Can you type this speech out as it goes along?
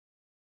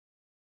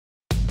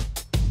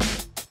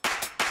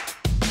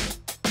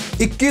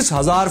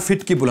21,000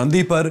 feet की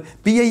बुलंदी पर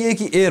PIA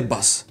की एयर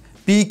बस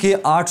PK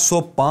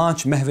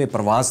 805 महवे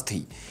परवाज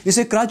थी।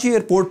 इसे कराची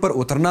एयरपोर्ट पर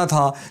उतरना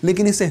था,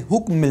 लेकिन इसे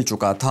हुक्म मिल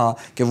चुका था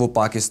कि वो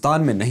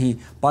पाकिस्तान में नहीं,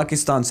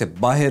 पाकिस्तान से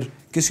बाहर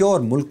किसी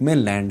और मुल्क में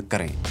लैंड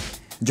करें।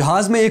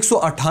 जहाज में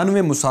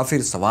 198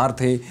 मुसाफिर सवार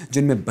थे,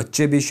 जिनमें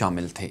बच्चे भी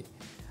शामिल थे।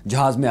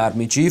 जहाज में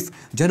army chief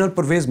general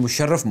Parvez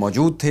Musharraf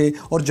मौजूद थे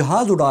और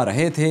जहाज उड़ा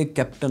रहे थे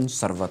कैप्टन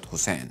सरवत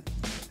हुसैन।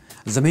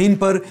 जमीन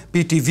पर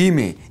PTV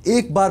में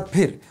एक बार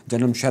फिर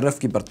जनरल मुशर्रफ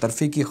की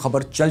बरतरफी की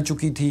खबर चल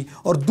चुकी थी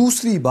और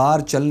दूसरी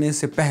बार चलने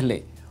से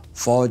पहले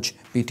फौज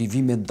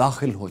PTV में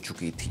दाखिल हो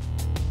चुकी थी।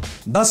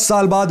 10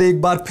 साल बाद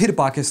एक बार फिर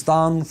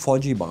पाकिस्तान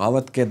फौजी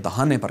बगावत के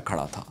दहाने पर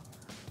खड़ा था।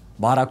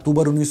 12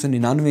 अक्टूबर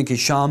 1999 की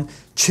शाम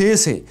 6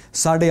 से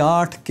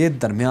 8:30 के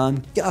दरमियान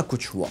क्या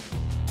कुछ हुआ।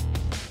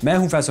 मैं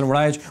हूं फैसल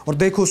वराइच और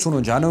देखो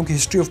सुनो जानो की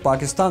हिस्ट्री ऑफ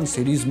पाकिस्तान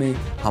सीरीज में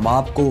हम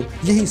आपको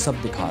यही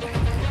सब दिखा रहे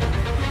हैं।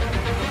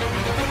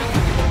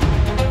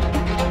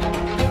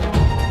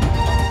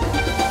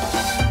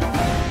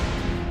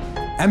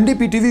 MD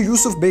PTV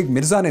Yusuf bag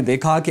Mirza ने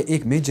देखा कि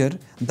एक मेजर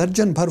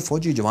दर्जन भर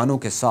फौजी जवानों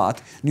के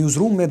साथ न्यूज़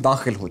रूम में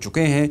दाखिल हो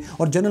चुके हैं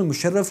और जनरल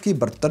मुशर्रफ की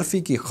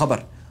बरतरफी की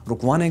खबर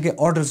रुकवाने के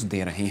ऑर्डर्स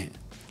दे रहे हैं।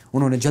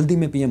 उन्होंने जल्दी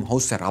में PM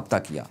हाउस से राब्ता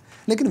किया,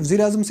 लेकिन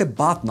वज़ीर आज़म से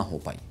बात ना हो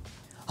पाई।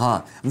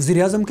 हाँ,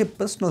 वज़ीर आज़म के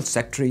पर्सनल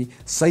सेक्रेटरी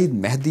सईद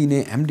मेहदी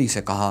ने MD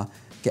से कहा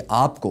कि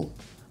आपको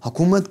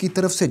हुकूमत की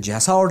तरफ से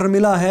जैसा ऑर्डर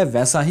मिला है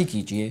वैसा ही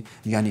कीजिए,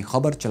 यानी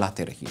खबर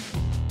चलाते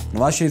रहिए।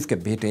 नवाज शरीफ के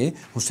बेटे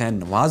हुसैन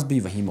नवाज भी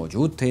वहीं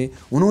मौजूद थे।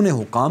 उन्होंने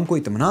हुकाम को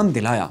इत्मीनान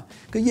दिलाया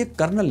कि ये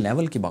कर्नल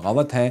लेवल की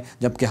बगावत है,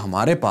 जबकि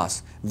हमारे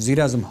पास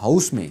वज़ीर आज़म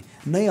हाउस में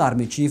नए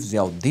आर्मी चीफ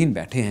ज़ियाउद्दीन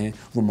बैठे हैं,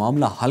 वो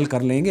मामला हल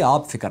कर लेंगे,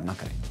 आप फिक्र ना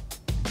करें।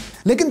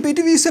 लेकिन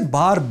PTV से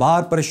बार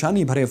बार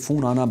परेशानी भरे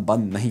फ़ोन आना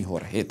बंद नहीं हो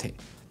रहे थे।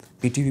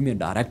 PTV में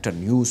डायरेक्टर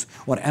न्यूज़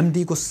और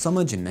MD को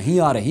समझ नहीं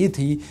आ रही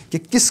थी कि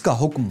किसका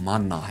हुक्म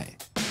मानना है।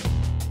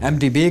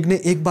 MD बेग ने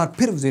एक बार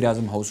फिर वज़ीर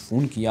आज़म हाउस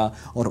फ़ोन किया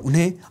और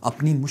उन्हें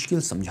अपनी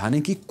मुश्किल समझाने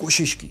की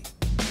कोशिश की।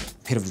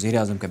 फिर वज़ीर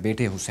आज़म के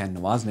बेटे हुसैन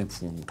नवाज ने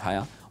फ़ोन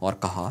उठाया और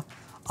कहा,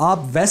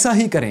 आप वैसा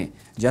ही करें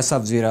जैसा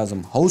वज़ीर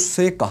आज़म हाउस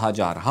से कहा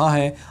जा रहा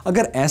है।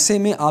 अगर ऐसे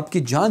में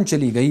आपकी जान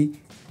चली गई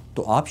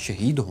तो आप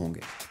शहीद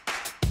होंगे।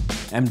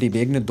 MD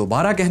बेग ने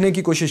दोबारा कहने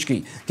की कोशिश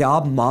की कि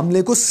आप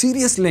मामले को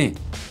सीरियस लें,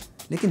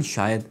 लेकिन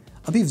शायद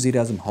अभी वज़ीर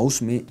आज़म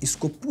हाउस में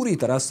इसको पूरी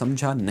तरह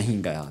समझा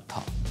नहीं गया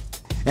था।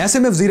 ऐसे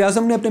में वज़ीर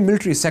आज़म ने अपने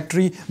military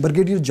secretary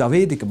brigadier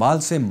Javed Iqbal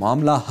से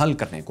मामला हल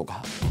करने को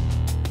कहा।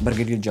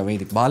 ब्रिगेडियर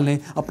जावेद इकबाल ने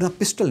अपना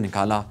पिस्टल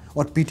निकाला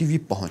और PTV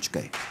पहुंच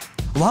गए।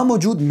 वहां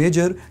मौजूद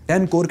मेजर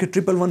 10 कोर के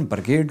 111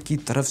 ब्रिगेड की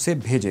तरफ से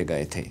भेजे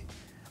गए थे।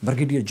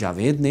 ब्रिगेडियर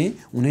जावेद ने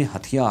उन्हें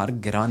हथियार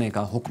गिराने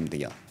का हुक्म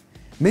दिया।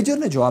 मेजर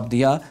ने जवाब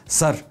दिया,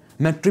 सर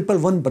मैं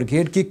 111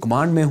 ब्रिगेड की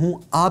कमांड में हूं,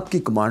 आपकी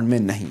कमांड में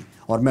नहीं,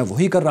 और मैं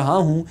वही कर रहा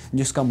हूं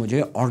जिसका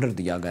मुझे ऑर्डर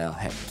दिया गया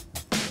है।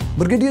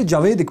 ब्रिगेडियर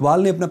जावेद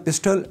इकबाल ने अपना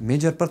पिस्टल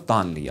मेजर पर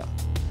तान लिया।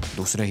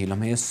 दूसरे ही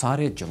लम्हे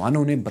सारे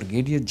जवानों ने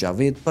ब्रिगेडियर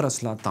जावेद पर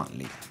असला तान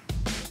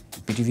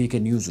लिया। PTV के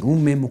न्यूज़ रूम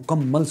में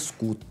मुकम्मल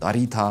सुकूत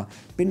तारी था,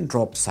 पिन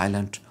ड्रॉप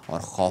साइलेंट और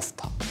खौफ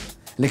था।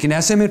 लेकिन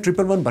ऐसे में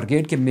 111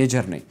 ब्रिगेड के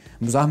मेजर ने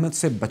मुजाहमत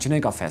से बचने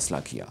का फैसला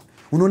किया।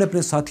 उन्होंने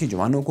अपने साथी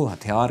जवानों को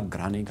हथियार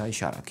गिराने का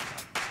इशारा किया।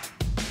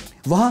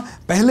 वहां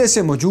पहले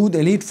से मौजूद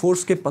एलीट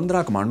फोर्स के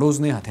 15 कमांडोज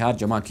ने हथियार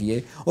जमा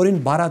किए और इन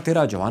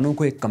 12-13 जवानों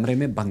को एक कमरे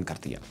में बंद कर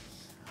दिया।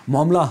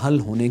 मामला हल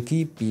होने की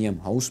PM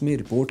हाउस में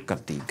रिपोर्ट कर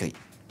दी गई।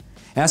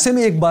 ऐसे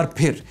में एक बार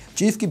फिर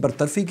चीफ की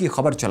बरतरफी की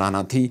खबर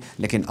चलाना थी,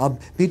 लेकिन अब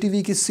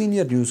PTV की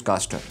senior news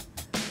caster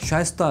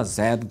Shaista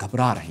Zaid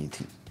घबरा रही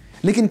थी।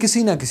 लेकिन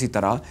किसी न किसी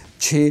तरह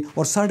 6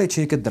 और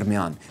 6:30 के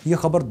दरमियान यह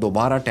खबर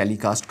दोबारा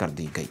टेलीकास्ट कर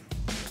दी गई।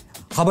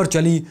 खबर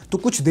चली तो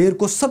कुछ देर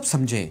को सब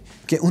समझे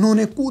कि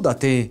उन्होंने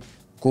कूदते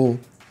को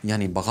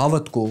यानी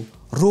बगावत को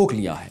रोक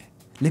लिया है,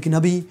 लेकिन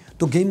अभी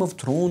तो गेम ऑफ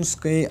थ्रोन्स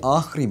के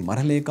आखिरी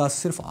मरहले का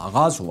सिर्फ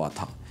आगाज हुआ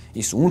था।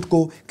 इस ऊंट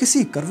को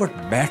किसी करवट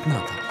बैठना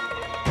था।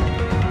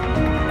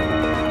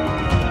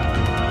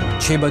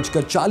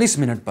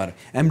 6:40 पर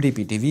MD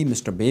PTV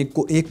मिस्टर बेग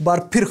को एक बार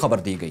फिर खबर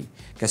दी गई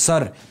कि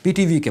सर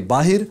PTV के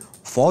बाहर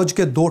फौज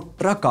के 2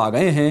 ट्रक आ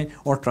गए हैं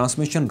और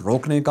ट्रांसमिशन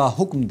रोकने का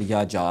हुक्म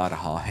दिया जा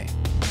रहा है।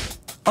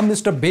 अब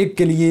मिस्टर बेग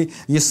के लिए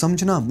यह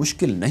समझना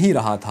मुश्किल नहीं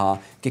रहा था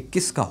कि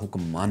किसका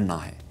हुक्म मानना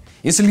है,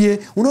 इसलिए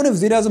उन्होंने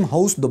वज़ीर आज़म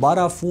हाउस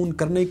दोबारा फ़ोन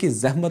करने की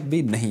जहमत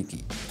भी नहीं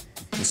की।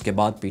 इसके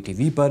बाद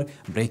PTV पर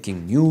ब्रेकिंग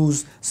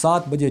न्यूज़,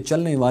 7 बजे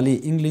चलने वाली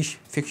इंग्लिश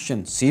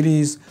फिक्शन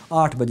सीरीज़,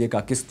 8 बजे का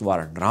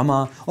किस्तवार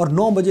ड्रामा और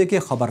 9 बजे के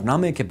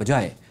खबरनामे के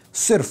बजाय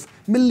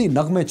सिर्फ मिल्ली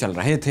नगमे चल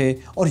रहे थे।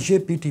 और ये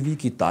PTV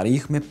की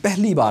तारीख में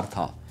पहली बार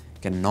था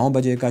कि 9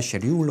 बजे का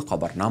शेड्यूल्ड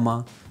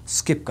खबरनामा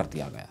स्किप कर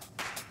दिया गया।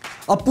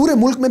 अब पूरे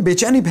मुल्क में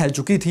बेचैनी फैल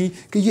चुकी थी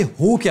कि ये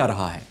हो क्या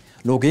रहा है।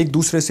 लोग एक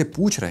दूसरे से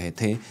पूछ रहे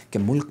थे कि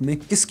मुल्क में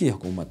किसकी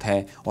हुकूमत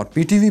है और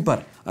PTV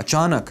पर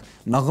अचानक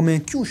नगमे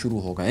क्यों शुरू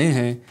हो गए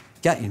हैं।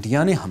 क्या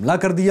इंडिया ने हमला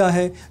कर दिया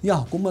है या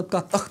हुकूमत का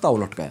तख्ता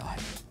उलट गया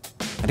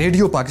है।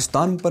 रेडियो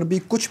पाकिस्तान पर भी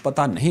कुछ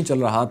पता नहीं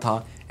चल रहा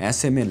था।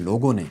 ऐसे में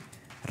लोगों ने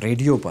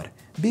रेडियो पर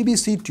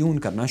BBC ट्यून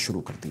करना शुरू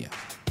कर दिया।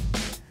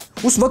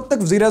 اس وقت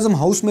تک وزیر اعظم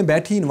ہاؤس میں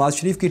بیٹھی نواز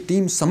شریف کی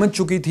ٹیم سمجھ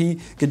چکی تھی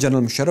کہ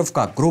جنرل مشرف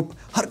کا گروپ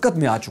حرکت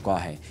میں آ چکا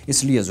ہے،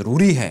 اس لیے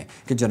ضروری ہے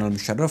کہ جنرل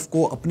مشرف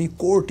کو اپنی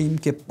کور ٹیم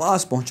کے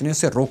پاس پہنچنے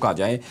سے روکا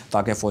جائے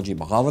تاکہ فوجی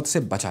بغاوت سے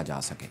بچا جا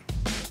سکے۔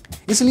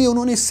 اس لیے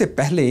انہوں نے اس سے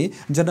پہلے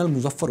general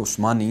Muzaffar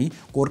Usmani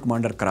corps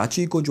commander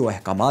Karachi کو جو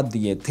احکامات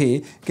دیے تھے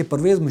کہ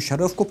پرویز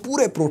مشرف کو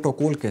پورے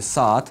پروٹوکول کے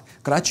ساتھ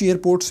کراچی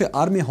ایئرپورٹ سے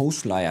آرمی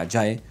ہاؤس لایا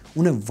جائے،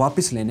 انہیں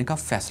واپس لینے کا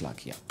فیصلہ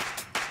کیا۔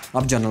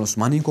 اب جنرل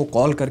عثمانی کو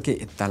کال کر کے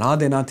اطلاع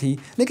دینا تھی،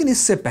 لیکن اس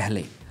سے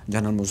پہلے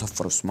جنرل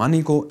مظفر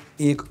عثمانی کو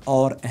ایک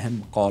اور اہم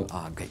کال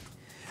آ گئی۔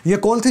 یہ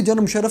کال تھی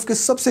جنرل مشرف کے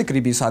سب سے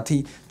قریبی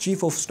ساتھی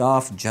چیف آف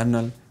سٹاف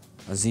جنرل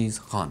عزیز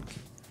خان کی۔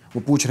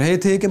 وہ پوچھ رہے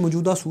تھے کہ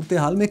موجودہ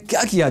صورتحال میں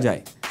کیا کیا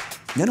جائے۔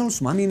 جنرل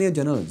عثمانی نے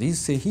جنرل عزیز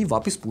سے ہی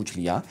واپس پوچھ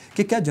لیا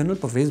کہ کیا جنرل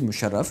پرویز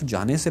مشرف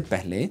جانے سے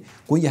پہلے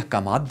کوئی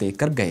احکامات دے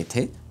کر گئے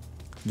تھے؟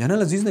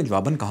 جنرل عزیز نے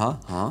جواباً کہا،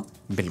 ہاں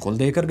بالکل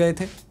دے کر گئے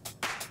تھے،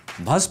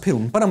 بس پھر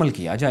ان پر عمل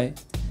کیا جائے۔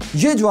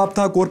 یہ جواب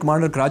تھا کور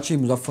کمانڈر کراچی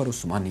مظفر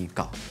عثمانی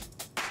کا۔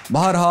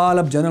 بہرحال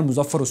اب جنرل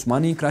مظفر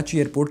عثمانی کراچی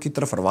ایئرپورٹ کی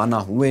طرف روانہ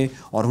ہوئے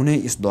اور انہیں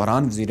اس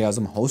دوران وزیر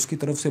اعظم ہاؤس کی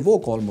طرف سے وہ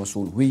کال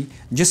موصول ہوئی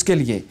جس کے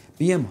لیے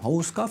پی ایم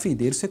ہاؤس کافی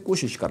دیر سے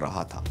کوشش کر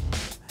رہا تھا۔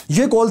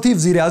 یہ کال تھی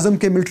وزیر اعظم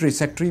کے military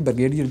secretary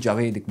brigadier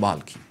Javed Iqbal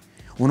کی۔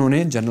 انہوں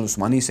نے جنرل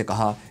عثمانی سے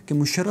کہا کہ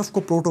مشرف کو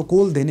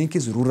پروٹوکول دینے کی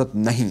ضرورت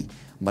نہیں،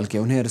 بلکہ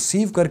انہیں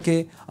ریسیو کر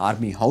کے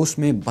آرمی ہاؤس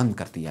میں بند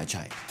کر دیا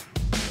جائے۔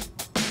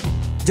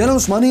 جنرل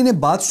عثمانی نے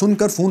بات سن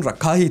کر فون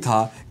رکھا ہی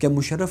تھا کہ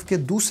مشرف کے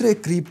دوسرے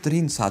قریب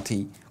ترین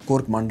ساتھی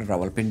corps commander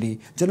Rawalpindi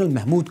general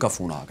Mahmood کا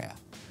فون آ گیا۔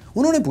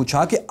 انہوں نے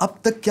پوچھا کہ اب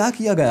تک کیا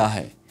کیا گیا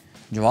ہے؟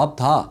 جواب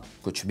تھا،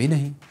 کچھ بھی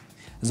نہیں۔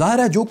 ظاہر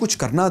ہے جو کچھ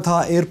کرنا تھا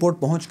ایئرپورٹ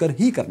پہنچ کر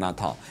ہی کرنا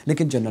تھا،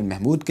 لیکن جنرل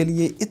محمود کے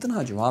لیے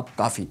اتنا جواب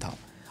کافی تھا۔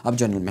 اب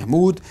جنرل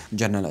محمود،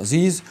 جنرل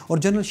عزیز اور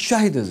جنرل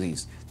شاہد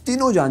عزیز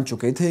تینوں جان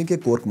چکے تھے کہ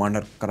کور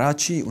کمانڈر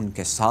کراچی ان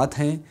کے ساتھ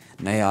ہیں،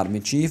 نئے آرمی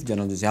چیف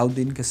جنرل ضیاء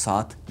الدین کے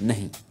ساتھ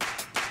نہیں۔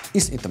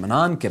 اس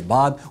اطمینان کے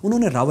بعد انہوں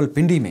نے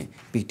راولپنڈی میں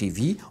پی ٹی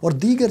وی اور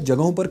دیگر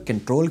جگہوں پر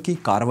کنٹرول کی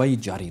کارروائی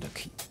جاری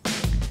رکھی۔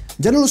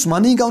 جنرل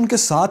عثمانی کا ان کے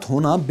ساتھ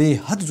ہونا بے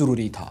حد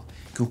ضروری تھا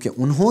کیونکہ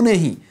انہوں نے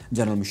ہی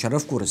جنرل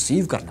مشرف کو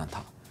ریسیو کرنا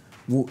تھا۔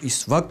 وہ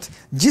اس وقت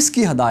جس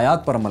کی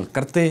ہدایات پر عمل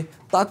کرتے،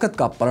 طاقت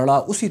کا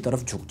پلڑا اسی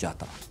طرف جھک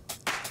جاتا۔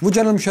 وہ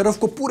جنرل مشرف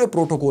کو پورے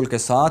پروٹوکول کے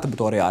ساتھ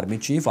بطور آرمی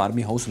چیف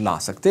آرمی ہاؤس لا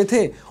سکتے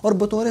تھے اور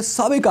بطور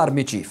سابق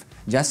آرمی چیف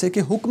جیسے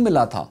کہ حکم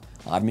ملا تھا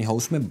آرمی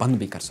ہاؤس میں بند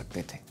بھی کر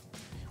سکتے تھے۔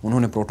 انہوں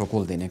نے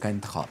پروٹوکول دینے کا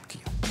انتخاب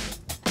کیا۔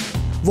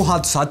 وہ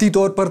حادثاتی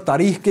طور پر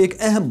تاریخ کے ایک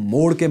اہم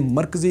موڑ کے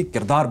مرکزی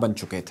کردار بن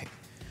چکے تھے۔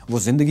 وہ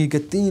زندگی کے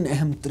 3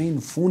 اہم ترین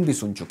فون بھی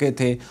سن چکے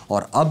تھے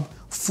اور اب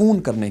فون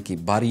کرنے کی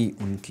باری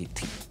ان کی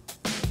تھی۔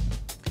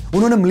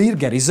 انہوں نے ملیر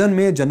گیریزن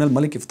میں جنرل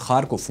ملک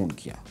افتخار کو فون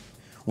کیا۔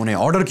 انہیں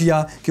آرڈر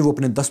کیا کہ وہ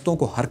اپنے دستوں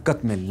کو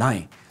حرکت میں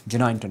لائیں،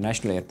 جناح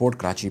انٹرنیشنل ایئرپورٹ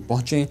کراچی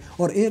پہنچیں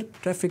اور ایئر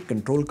ٹریفک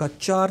کنٹرول کا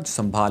چارج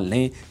سنبھال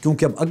لیں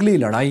کیونکہ اب اگلی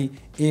لڑائی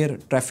ایئر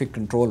ٹریفک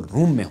کنٹرول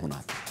روم میں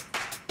ہونا تھی۔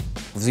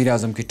 وزیر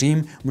اعظم کی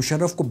ٹیم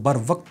مشرف کو بر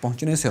وقت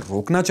پہنچنے سے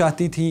روکنا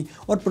چاہتی تھی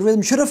اور پرویز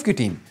مشرف کی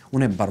ٹیم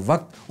انہیں بر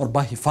وقت اور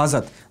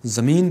باحفاظت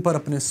زمین پر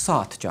اپنے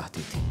ساتھ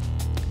چاہتی تھی۔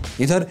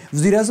 ادھر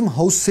وزیر اعظم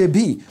ہاؤس سے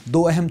بھی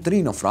 2 اہم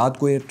ترین افراد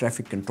کو ایئر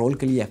ٹریفک کنٹرول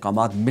کے لیے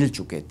احکامات مل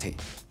چکے تھے۔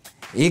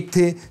 ایک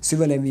تھے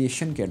سول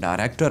ایویشن کے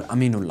ڈائریکٹر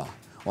امین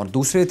اللہ اور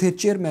دوسرے تھے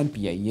چیئرمین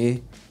پی آئی اے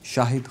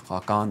شاہد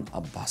خاقان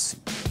عباسی۔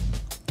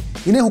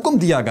 انہیں حکم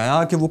دیا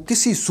گیا کہ وہ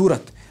کسی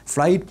صورت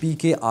فلائٹ پی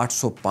کے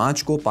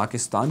 805 کو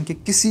پاکستان کے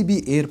کسی بھی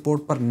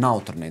ایئرپورٹ پر نہ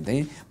اترنے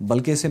دیں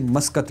بلکہ اسے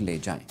مسقط لے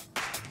جائیں۔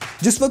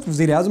 جس وقت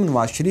وزیر اعظم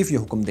نواز شریف یہ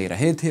حکم دے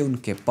رہے تھے ان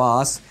کے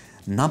پاس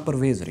نہ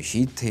پرویز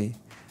رشید تھے،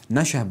 نہ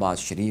شہباز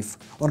شریف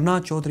اور نہ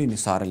چودھری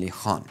نثار علی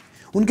خان۔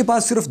 ان کے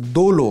پاس صرف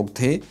 2 لوگ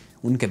تھے،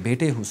 ان کے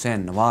بیٹے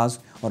حسین نواز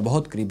اور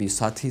بہت قریبی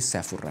ساتھی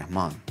سیف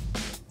الرحمان۔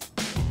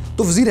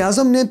 تو وزیر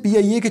اعظم نے پی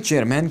آئی اے کے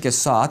چیئرمین کے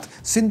ساتھ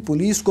سندھ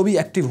پولیس کو بھی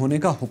ایکٹیو ہونے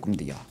کا حکم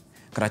دیا۔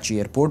 کراچی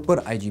ایئرپورٹ پر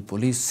آئی جی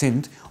پولیس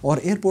سندھ اور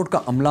ایئرپورٹ کا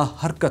عملہ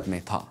حرکت میں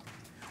تھا۔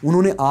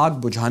 انہوں نے آگ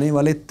بجھانے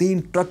والے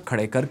 3 ٹرک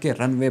کھڑے کر کے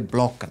رن وے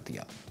بلاک کر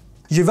دیا۔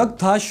 یہ وقت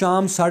تھا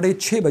شام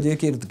 6:30 بجے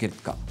کے ارد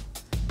گرد کا۔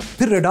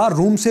 پھر ریڈار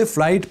روم سے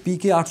فلائٹ پی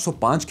کے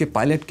 805 کے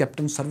پائلٹ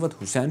کیپٹن ثروت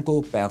حسین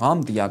کو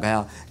پیغام دیا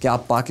گیا کہ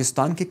آپ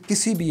پاکستان کے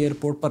کسی بھی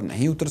ایئرپورٹ پر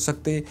نہیں اتر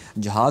سکتے،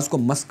 جہاز کو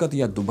مسقط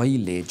یا دبئی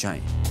لے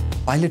جائیں۔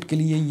 پائلٹ کے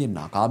لیے یہ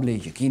ناقابل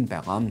یقین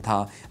پیغام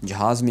تھا۔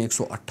 جہاز میں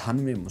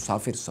 198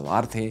 مسافر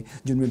سوار تھے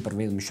جن میں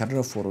پرویز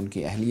مشرف اور ان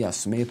کی اہلیہ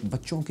سمیت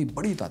بچوں کی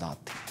بڑی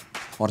تعداد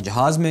تھی اور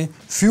جہاز میں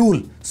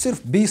فیول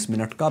صرف 20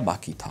 منٹ کا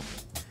باقی تھا۔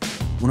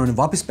 انہوں نے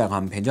واپس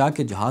پیغام بھیجا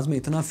کہ جہاز میں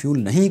اتنا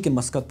فیول نہیں کہ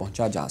مسقط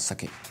پہنچا جا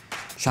سکے۔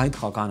 شاہد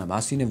خاقان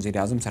عباسی نے وزیر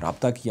اعظم سے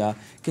رابطہ کیا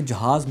کہ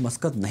جہاز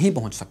مسقط نہیں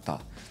پہنچ سکتا،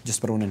 جس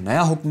پر انہیں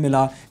نیا حکم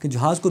ملا کہ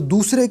جہاز کو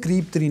دوسرے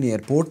قریب ترین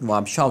ایئرپورٹ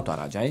نواب شاہ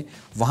اتارا جائے،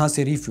 وہاں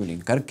سے ری فیولنگ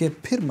کر کے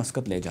پھر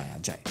مسقط لے جایا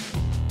جائے۔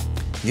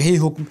 یہی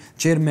حکم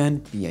چیئرمین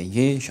پی آئی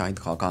اے شاہد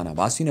خاقان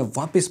عباسی نے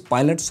واپس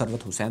پائلٹ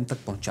ثروت حسین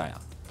تک پہنچایا۔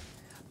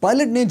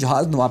 پائلٹ نے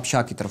جہاز نواب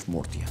شاہ کی طرف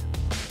موڑ دیا،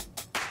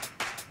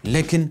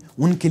 لیکن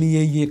ان کے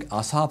لیے یہ ایک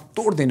اعصاب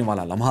توڑ دینے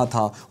والا لمحہ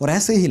تھا اور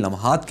ایسے ہی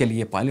لمحات کے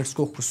لیے پائلٹس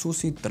کو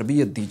خصوصی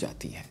تربیت دی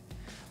جاتی ہے۔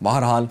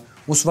 बहरहाल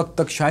उस वक्त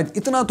तक शायद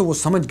इतना तो वो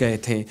समझ गए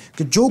थे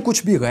कि जो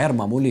कुछ भी गैर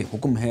मामूली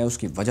हुक्म है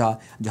उसकी वजह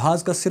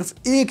जहाज़ का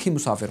सिर्फ एक ही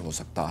मुसाफिर हो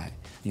सकता है,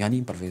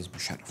 यानी परवेज़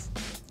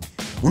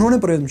मुशर्रफ। उन्होंने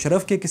परवेज़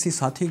मुशर्रफ के किसी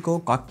साथी को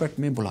कॉकपिट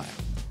में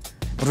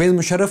बुलाया। परवेज़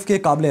मुशर्रफ के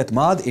काबिल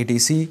एतमाद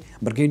ATC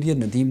ब्रिगेडियर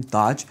नदीम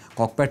ताज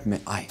कॉकपिट में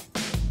आए।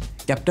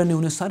 कैप्टन ने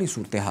उन्हें सारी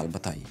सूरत हाल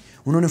बताई।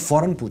 उन्होंने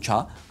फ़ौरन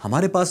पूछा,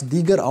 हमारे पास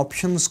दीगर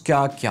ऑप्शंस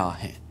क्या क्या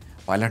हैं?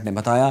 पायलट ने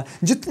बताया,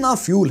 जितना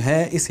फ्यूल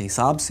है इस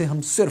हिसाब से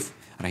हम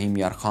सिर्फ रहीम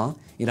यार खां,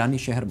 ईरानी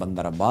शहर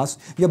बंदर अब्बास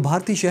या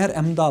भारतीय शहर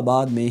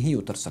अहमदाबाद में ही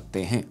उतर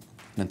सकते हैं।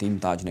 नदीम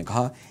ताज ने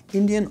कहा,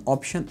 इंडियन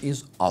ऑप्शन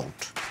इज़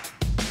आउट।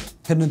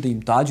 फिर नदीम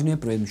ताज ने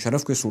परवेज़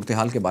मुशर्रफ के सूरत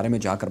हाल के बारे में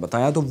जाकर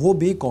बताया तो वो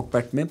भी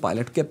कॉकपिट में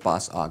पायलट के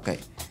पास आ गए।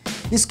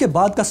 इसके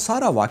बाद का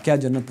सारा वाक़या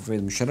जनरल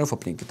परवेज़ मुशर्रफ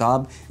अपनी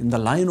किताब in the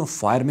line of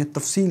fire में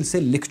तफसील से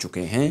लिख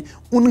चुके हैं।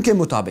 उनके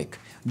मुताबिक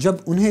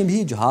जब उन्हें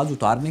भी जहाज़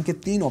उतारने के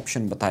 3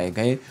 ऑप्शन बताए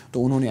गए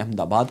तो उन्होंने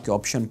अहमदाबाद के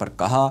ऑप्शन पर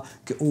कहा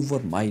कि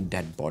ओवर माई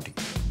डेड बॉडी।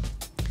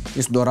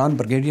 इस दौरान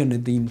ब्रिगेडियर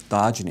नदीम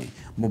ताज ने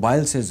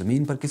मोबाइल से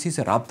ज़मीन पर किसी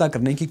से रब्ता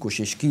करने की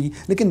कोशिश की,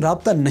 लेकिन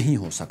रब्ता नहीं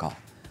हो सका।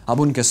 अब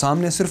उनके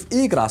सामने सिर्फ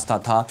एक रास्ता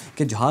था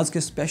कि जहाज़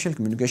के स्पेशल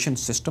कम्युनिकेशन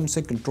सिस्टम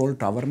से कंट्रोल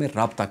टावर में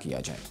रब्ता किया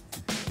जाए।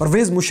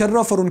 परवेज़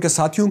मुशर्रफ और उनके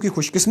साथियों की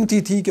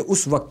खुशकिस्मती थी कि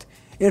उस वक्त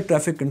एयर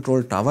ट्रैफिक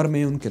कंट्रोल टावर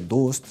में उनके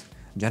दोस्त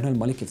जनरल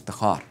मलिक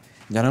इफ्तिखार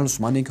जनरल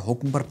उस्मानी के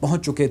हुक्म पर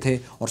पहुंच चुके थे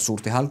और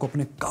सूरत हाल को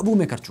अपने काबू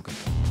में कर चुके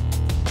थे।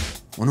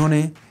 उन्होंने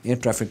एयर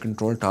ट्रैफिक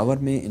कंट्रोल टावर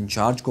में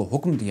इंचार्ज को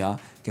हुक्म दिया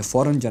कि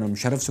फ़ौरन जनरल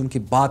मुशर्रफ से उनकी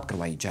बात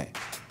करवाई जाए,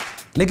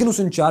 लेकिन उस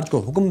इंचार्ज को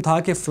हुक्म था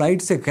कि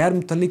फ़्लाइट से गैर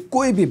मुतल्लिक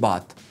कोई भी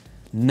बात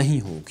नहीं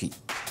होगी।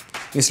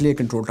 इसलिए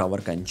कंट्रोल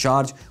टावर का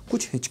इंचार्ज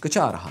कुछ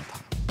हिचकिचा रहा था।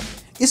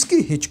 इसकी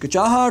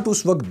हिचकिचाहट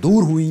उस वक्त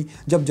दूर हुई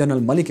जब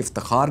जनरल मलिक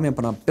इफ्तिखार ने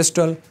अपना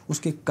पिस्टल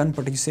उसकी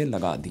कनपट्टी से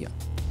लगा दिया।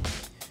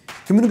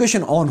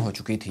 कम्युनिकेशन ऑन हो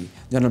चुकी थी।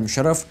 जनरल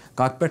मुशर्रफ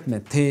कॉकपिट में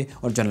थे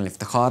और जनरल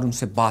इफ्तिखार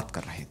उनसे बात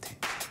कर रहे थे।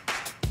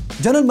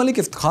 जनरल मलिक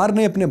इफ्तिखार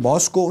ने अपने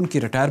बॉस को उनकी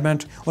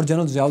रिटायरमेंट और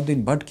जनरल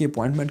ज़ियाउद्दीन भट्ट की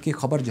अपॉइंटमेंट की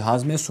खबर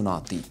जहाज़ में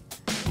सुना दी।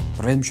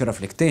 परवेज़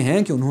मुशर्रफ लिखते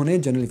हैं कि उन्होंने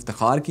जनरल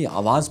इफ्तिखार की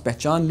आवाज़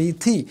पहचान ली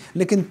थी,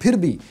 लेकिन फिर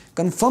भी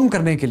कंफर्म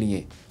करने के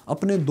लिए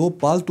अपने 2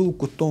 पालतू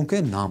कुत्तों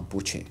के नाम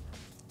पूछे।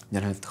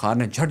 जनरल इफ्तिखार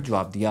ने झट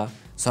जवाब दिया,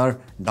 सर,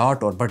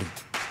 डॉट और बड़ी।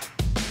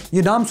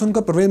 ये नाम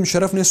सुनकर परवेज़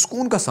मुशर्रफ ने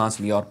सुकून का सांस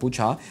लिया और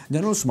पूछा,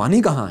 जनरल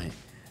उस्मानी कहाँ हैं?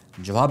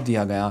 जवाब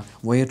दिया गया,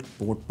 वो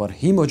एयरपोर्ट पर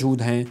ही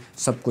मौजूद हैं,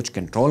 सब कुछ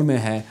कंट्रोल में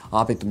है,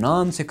 आप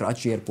इत्मीनान से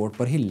कराची एयरपोर्ट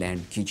पर ही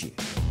लैंड कीजिए।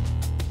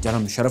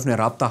 जनरल मुशर्रफ ने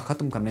राब्ता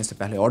ख़त्म करने से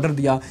पहले ऑर्डर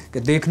दिया कि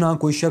देखना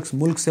कोई शख्स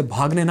मुल्क से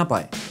भागने ना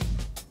पाए।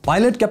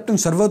 पायलट कैप्टन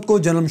सरवत को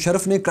जनरल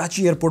मुशर्रफ ने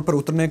कराची एयरपोर्ट पर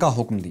उतरने का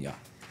हुक्म दिया।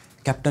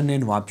 कैप्टन ने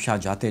नवाबशाह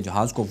जाते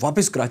जहाज़ को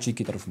वापस कराची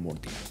की तरफ मोड़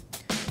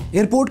दिया।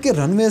 एयरपोर्ट के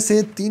रनवे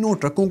से 3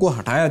 ट्रकों को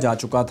हटाया जा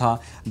चुका था।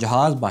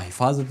 जहाज़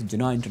बाहिफाजत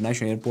जिना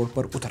इंटरनेशनल एयरपोर्ट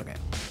पर उतर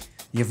गया।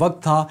 ये वक्त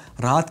था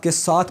रात के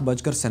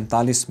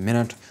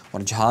 7:47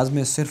 और जहाज़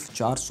में सिर्फ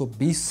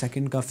 420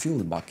 सेकंड का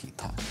फ्यूल बाकी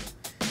था।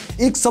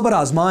 एक सब्र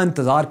आजमा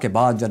इंतज़ार के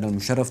बाद जनरल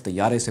मुशर्रफ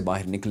तैयारे से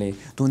बाहर निकले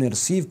तो उन्हें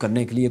रिसीव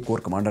करने के लिए कोर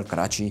कमांडर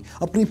कराची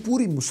अपनी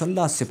पूरी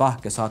मुसल्लह सिपाह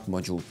के साथ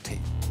मौजूद थे।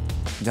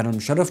 जनरल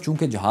मुशर्रफ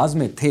चूंकि जहाज़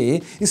में थे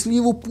इसलिए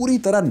वो पूरी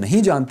तरह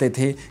नहीं जानते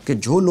थे कि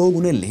जो लोग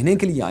उन्हें लेने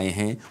के लिए आए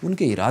हैं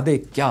उनके इरादे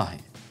क्या हैं,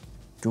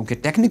 क्योंकि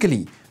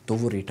टेक्निकली तो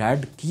वो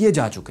रिटायर्ड किए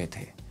जा चुके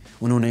थे।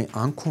 उन्होंने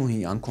आंखों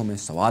ही आंखों में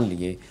सवाल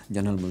लिए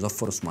जनरल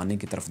मुजफ्फर उस्मानी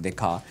की तरफ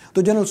देखा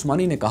तो जनरल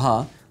उस्मानी ने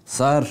कहा,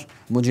 सर,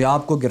 मुझे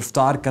आपको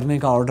गिरफ्तार करने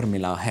का ऑर्डर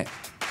मिला है।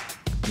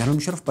 जनरल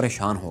मुशर्रफ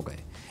परेशान हो गए।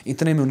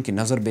 इतने में उनकी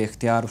नज़र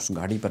बेख्तियार उस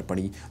गाड़ी पर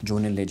पड़ी जो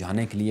उन्हें ले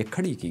जाने के लिए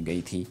खड़ी की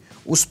गई थी।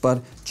 उस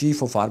पर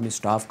चीफ ऑफ आर्मी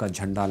स्टाफ का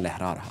झंडा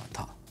लहरा रहा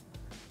था।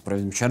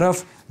 परवेज़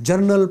मुशर्रफ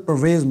जनरल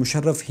परवेज़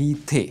मुशर्रफ ही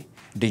थे।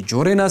 डी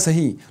जोरे ना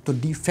सही तो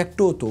डी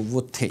फैक्टो तो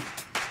वो थे।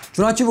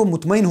 चुनांचे वो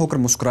मुतमईन होकर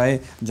मुस्कुराए,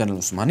 जनरल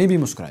उस्मानी भी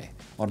मुस्कुराए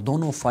और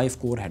दोनों 5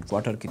 कोर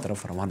हेडक्वार्टर की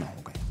तरफ रवाना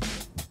हो गए।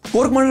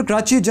 कोर कमांडर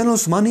कराची जनरल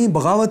उस्मानी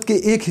बगावत के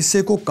एक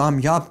हिस्से को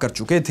कामयाब कर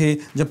चुके थे,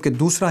 जबकि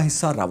दूसरा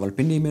हिस्सा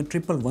रावलपिंडी में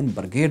 111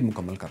 ब्रिगेड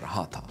मुकम्मल कर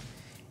रहा था।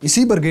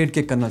 इसी ब्रिगेड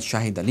के कर्नल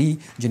शाहिद अली,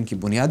 जिनकी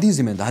बुनियादी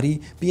जिम्मेदारी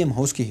PM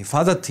हाउस की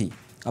हिफाजत थी,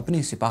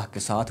 अपने सिपाह के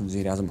साथ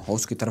वज़ीर आज़म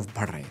हाउस की तरफ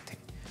बढ़ रहे थे।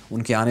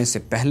 उनके आने से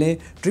पहले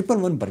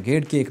 111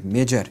 ब्रिगेड के एक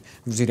मेजर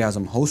वज़ीर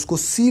आज़म हाउस को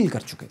सील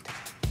कर चुके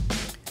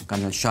थे।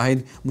 कर्नल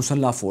शाहिद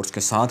मुसल्लह फोर्स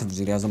के साथ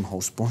वज़ीर आज़म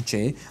हाउस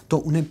पहुंचे तो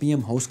उन्हें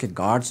PM हाउस के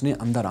गार्ड्स ने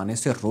अंदर आने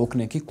से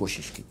रोकने की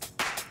कोशिश की,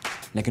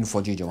 लेकिन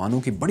फौजी जवानों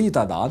की बड़ी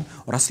तादाद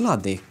और असला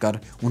देखकर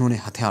उन्होंने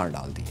हथियार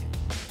डाल दिए।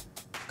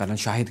 कर्नल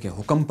शाहिद के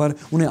हुक्म पर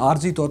उन्हें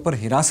आर्जी तौर पर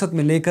हिरासत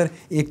में लेकर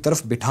एक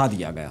तरफ बिठा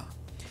दिया गया।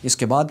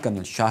 इसके बाद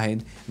कर्नल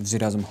शाहिद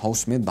वज़ीर आज़म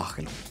हाउस में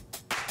दाखिल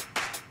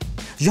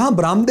हुए। यहाँ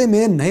बरामदे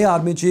में नए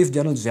आर्मी चीफ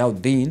जनरल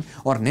ज़ियाउद्दीन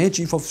और नए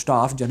चीफ ऑफ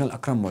स्टाफ जनरल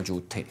अकरम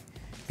मौजूद थे।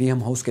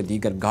 PM हाउस के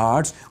दीगर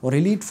गार्ड्स और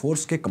एलीट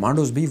फोर्स के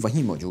कमांडोज भी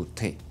वहीं मौजूद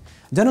थे।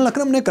 जनरल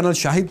अकरम ने कर्नल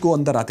शाहिद को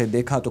अंदर आते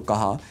देखा तो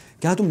कहा,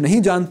 क्या तुम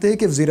नहीं जानते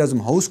कि वज़ीर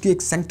आज़म हाउस की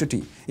एक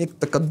सैंक्टिटी, एक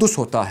तकद्दुस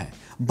होता है,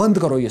 बंद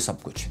करो ये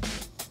सब कुछ।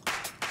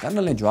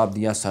 कर्नल ने जवाब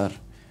दिया, सर,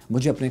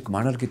 मुझे अपने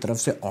कमांडर की तरफ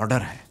से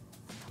ऑर्डर है,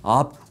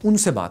 आप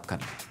उनसे बात कर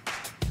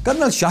लें।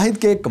 कर्नल शाहिद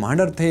के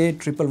कमांडर थे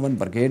 111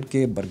 ब्रिगेड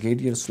के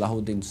ब्रिगेडियर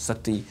सलाहुद्दीन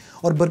सत्ती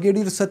और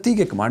ब्रिगेडियर सत्ती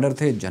के कमांडर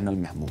थे जनरल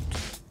महमूद।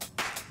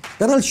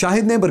 कर्नल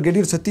शाहिद ने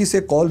ब्रिगेडियर सत्ती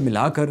से कॉल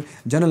मिलाकर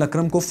जनरल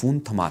अकरम को फ़ोन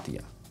थमा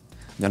दिया।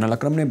 जनरल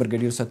अकरम ने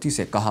ब्रिगेडियर सत्ती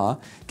से कहा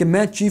कि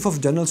मैं chief of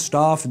general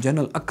staff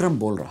general अकरम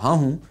बोल रहा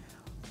हूं,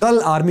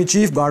 कल army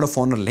chief guard of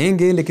honour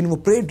लेंगे लेकिन वो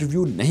परेड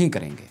रिव्यू नहीं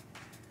करेंगे।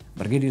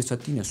 ब्रिगेडियर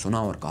सत्ती ने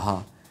सुना और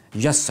कहा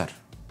यस सर।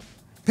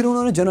 फिर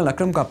उन्होंने जनरल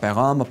अकरम का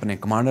पैगाम अपने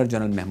कमांडर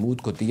जनरल महमूद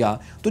को दिया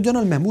तो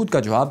जनरल महमूद का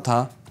जवाब था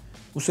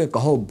उसे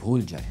कहो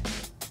भूल जाए।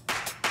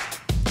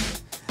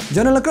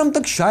 जनरल अकरम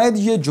तक शायद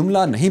ये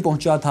जुमला नहीं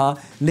पहुंचा था,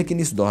 लेकिन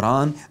इस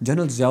दौरान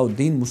जनरल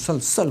ज़ियाउद्दीन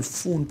मुसलसल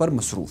फ़ोन पर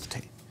मसरूफ़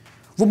थे।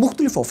 वो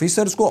मुख्तलिफ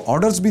ऑफिसर्स को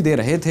ऑर्डर्स भी दे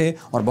रहे थे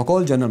और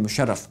बकौल जनरल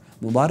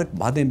मुशर्रफ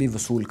मुबारकबादें भी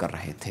वसूल कर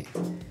रहे थे।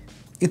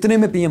 इतने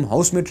में पीएम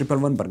हाउस में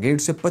 111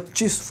 ब्रिगेड से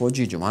 25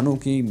 फौजी जवानों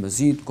की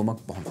मजीद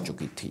कुमक पहुंच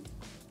चुकी थी।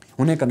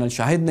 उन्हें कर्नल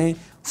शाहिद ने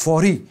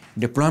फौरी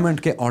डिप्लॉयमेंट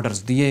के ऑर्डर्स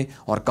दिए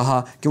और कहा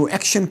कि वो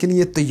एक्शन के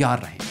लिए तैयार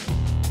रहें।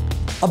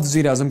 अब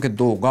वज़ीर आज़म के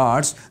 2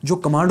 गार्ड्स जो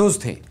कमांडोज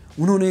थे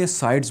उन्होंने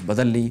साइड्स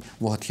बदल ली।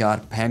 वो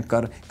हथियार फेंक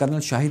कर कर्नल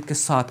शाहिद के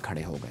साथ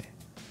खड़े हो गए।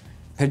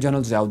 फिर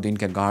जनरल ज़ियाउद्दीन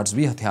के गार्ड्स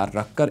भी हथियार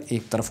रखकर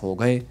एक तरफ हो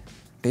गए।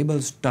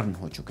 टेबल्स टर्न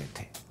हो चुके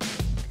थे।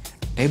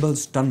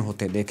 टेबल्स टर्न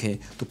होते देखे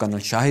तो कर्नल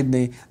शाहिद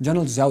ने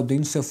जनरल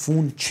ज़ियाउद्दीन से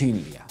फ़ोन छीन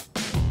लिया।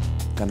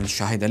 कर्नल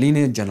शाहिद अली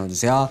ने जनरल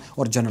ज़िया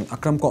और जनरल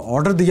अकरम को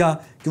ऑर्डर दिया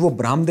कि वो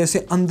बरामदे से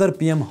अंदर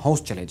पीएम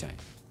हाउस चले जाएं,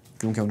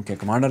 क्योंकि उनके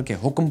कमांडर के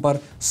हुक्म पर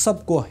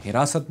सबको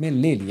हिरासत में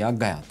ले लिया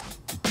गया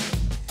था।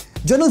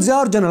 जनरल ज़िया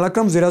और जनरल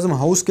अकरम वज़ीर-ए-आज़म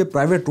हाउस के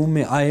प्राइवेट रूम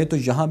में आए तो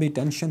यहाँ भी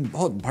टेंशन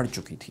बहुत बढ़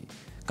चुकी थी।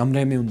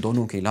 कमरे में उन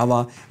दोनों के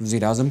अलावा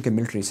वज़ीर-ए-आज़म के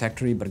military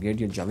secretary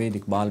brigadier Javed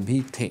Iqbal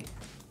भी थे,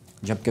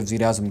 जबकि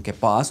वज़ीर-ए-आज़म के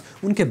पास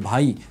उनके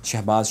भाई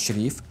शहबाज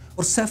शरीफ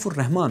और सैफुर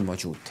रहमान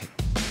मौजूद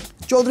थे।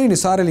 चौधरी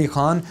निसार अली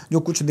खान जो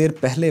कुछ देर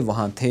पहले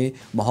वहाँ थे,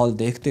 माहौल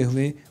देखते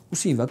हुए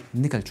उसी वक्त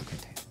निकल चुके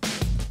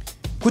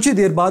थे। कुछ ही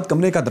देर बाद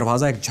कमरे का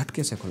दरवाज़ा एक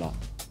झटके से खुला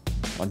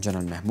और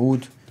जनरल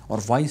महमूद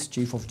और vice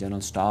chief of general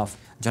staff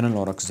general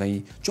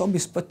औरकज़ई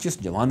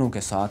 24-25 जवानों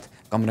के साथ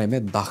कमरे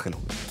में दाखिल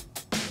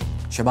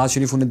हुए। शहबाज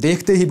शरीफ उन्हें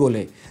देखते ही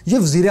बोले, ये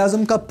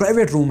वज़ीर-ए-आज़म का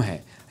प्राइवेट रूम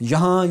है,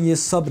 यहाँ ये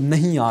सब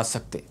नहीं आ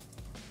सकते।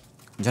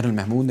 जनरल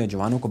महमूद ने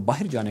जवानों को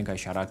बाहर जाने का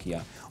इशारा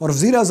किया और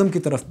वज़ीर-ए-आज़म की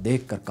तरफ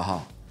देख कर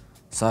कहा,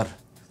 सर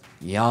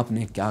ये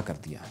आपने क्या कर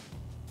दिया?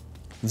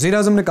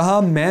 वज़ीर-ए-आज़म ने कहा,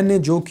 मैंने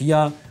जो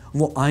किया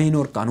वो आइन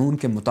और कानून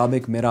के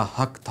मुताबिक मेरा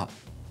हक था।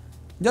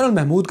 जनरल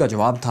महमूद का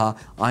जवाब था,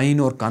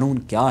 आइन और कानून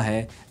क्या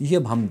है ये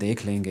अब हम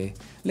देख लेंगे,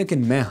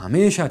 लेकिन मैं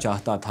हमेशा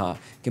चाहता था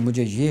कि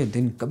मुझे ये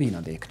दिन कभी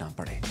ना देखना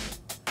पड़े।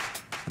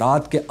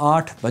 रात के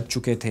 8 बज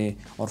चुके थे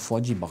और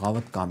फौजी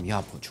बगावत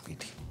कामयाब हो चुकी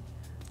थी।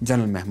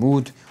 जनरल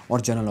महमूद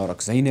और जनरल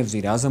औरकज़ई ने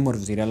वज़ीर-ए-आज़म और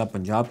वज़ीर आला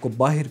पंजाब को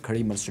बाहर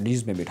खड़ी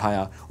मर्सिडीज़ में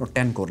बिठाया और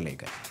 10 कोर ले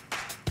गए।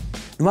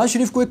 नवाज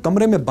शरीफ को एक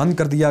कमरे में बंद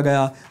कर दिया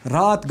गया।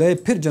 रात गए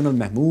फिर जनरल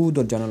महमूद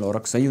और जनरल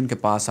औरकज़ई उनके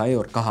पास आए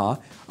और कहा,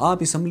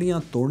 आप असम्बलियां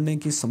तोड़ने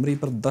की समरी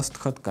पर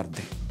दस्तखत कर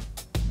दें।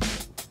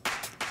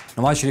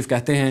 नवाज शरीफ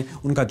कहते हैं,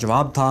 उनका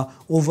जवाब था,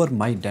 ओवर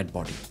माई डेड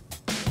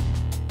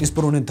बॉडी। इस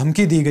पर उन्हें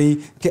धमकी दी गई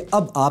कि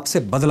अब आपसे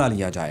बदला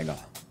लिया जाएगा।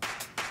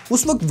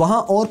 उस वक्त वहां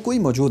और कोई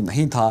मौजूद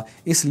नहीं था,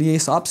 इसलिए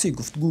इस आपसी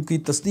गुफ्तगू की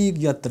तस्दीक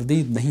या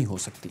तरदीद नहीं हो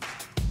सकती।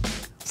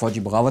 फौजी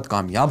बगावत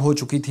कामयाब हो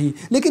चुकी थी,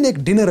 लेकिन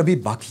एक डिनर अभी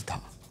बाकी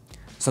था।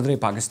 सदर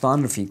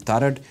पाकिस्तान रफीक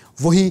तारड़,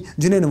 वही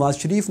जिन्हें नवाज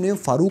शरीफ ने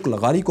फारूक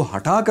लगारी को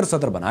हटाकर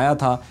सदर बनाया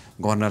था,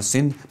 गवर्नर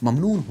सिंध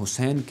ममनून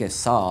हुसैन के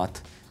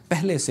साथ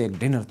पहले से एक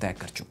डिनर तय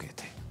कर चुके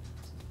थे।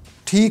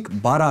 ठीक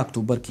 12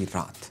 अक्टूबर की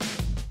रात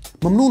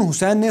ममनून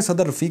हुसैन ने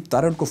सदर रफीक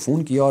तारड़ को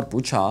फ़ोन किया और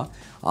पूछा,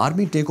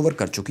 आर्मी टेक ओवर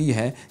कर चुकी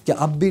है, क्या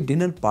अब भी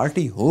डिनर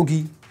पार्टी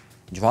होगी?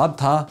 जवाब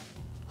था,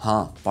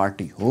 हाँ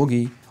पार्टी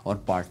होगी,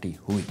 और पार्टी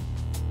हुई।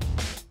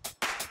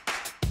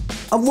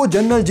 अब वो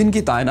जनरल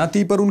जिनकी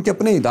तैनाती पर उनके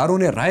अपने इदारों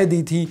ने राय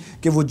दी थी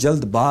कि वो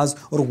जल्दबाज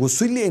और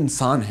गुस्सैले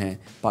इंसान हैं,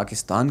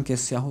 पाकिस्तान के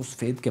स्याह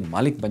सफ़ेद के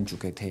मालिक बन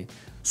चुके थे।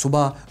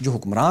 सुबह जो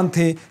हुक्मरान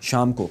थे,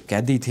 शाम को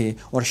कैदी थे,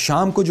 और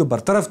शाम को जो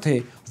बरतरफ थे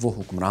वो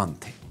हुक्मरान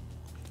थे।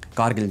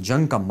 कारगिल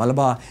जंग का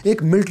मलबा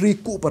एक मिलिट्री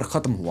कू पर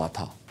ख़त्म हुआ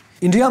था।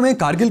 इंडिया में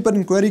कारगिल पर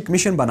इंक्वायरी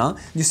कमीशन बना,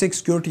 जिसे एक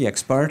सिक्योरिटी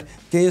एक्सपर्ट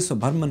के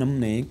भरमनम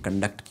ने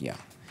कंडक्ट किया।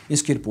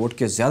 इसकी रिपोर्ट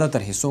के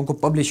ज़्यादातर हिस्सों को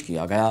पब्लिश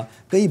किया गया।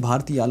 कई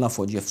भारतीय आला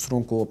फौजी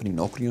अफसरों को अपनी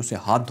नौकरियों से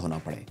हाथ धोना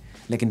पड़े,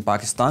 लेकिन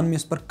पाकिस्तान में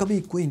इस पर कभी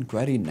कोई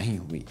इंक्वायरी नहीं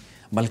हुई,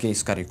 बल्कि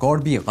इसका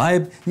रिकॉर्ड भी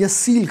गायब या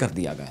सील कर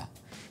दिया गया।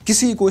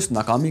 किसी को इस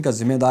नाकामी का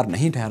जिम्मेदार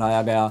नहीं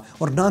ठहराया गया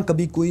और ना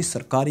कभी कोई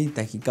सरकारी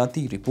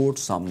तहकीकाती रिपोर्ट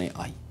सामने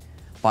आई।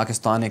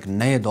 पाकिस्तान एक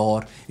नए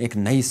दौर, एक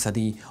नई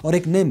सदी और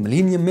एक नए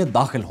मिलेनियम में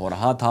दाखिल हो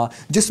रहा था,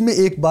 जिसमें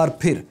एक बार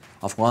फिर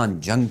अफगान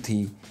जंग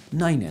थी,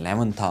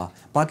 9/11 था।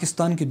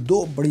 पाकिस्तान की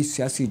 2 बड़ी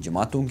सियासी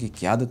जमातों की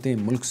क़यादतें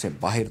मुल्क से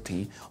बाहर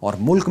थीं और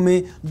मुल्क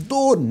में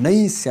 2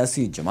 नई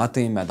सियासी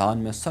जमातें मैदान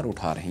में सर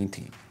उठा रही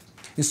थीं।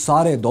 इस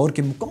सारे दौर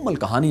की मुकम्मल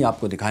कहानी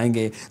आपको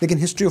दिखाएंगे, लेकिन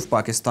हिस्ट्री ऑफ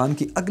पाकिस्तान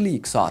की अगली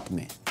इकसात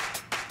में।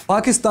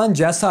 पाकिस्तान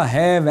जैसा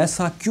है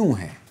वैसा क्यों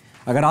है?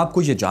 अगर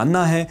आपको ये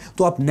जानना है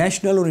तो आप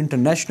नेशनल और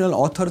इंटरनेशनल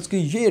ऑथर्स की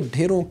ये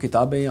ढेरों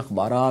किताबें,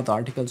 अखबारात,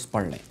 आर्टिकल्स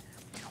पढ़ लें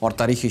اور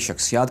تاریخی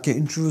شخصیات کے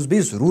انٹرویوز بھی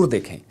ضرور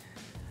دیکھیں.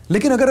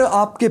 لیکن اگر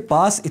آپ کے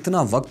پاس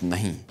اتنا وقت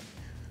نہیں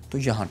تو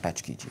یہاں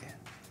ٹچ کیجئے.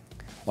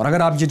 اور اگر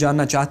آپ یہ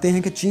جاننا چاہتے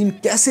ہیں کہ چین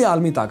کیسے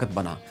عالمی طاقت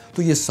بنا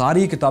تو یہ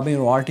ساری کتابیں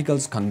اور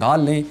آرٹیکلز کھنگال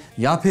لیں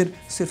یا پھر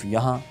صرف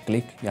یہاں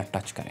کلک یا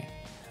ٹچ کریں.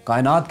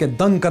 کائنات کے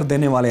دنگ کر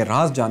دینے والے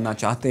راز جاننا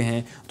چاہتے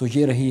ہیں تو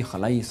یہ رہی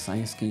خلائی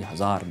سائنس کی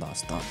 1000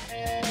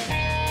 داستان.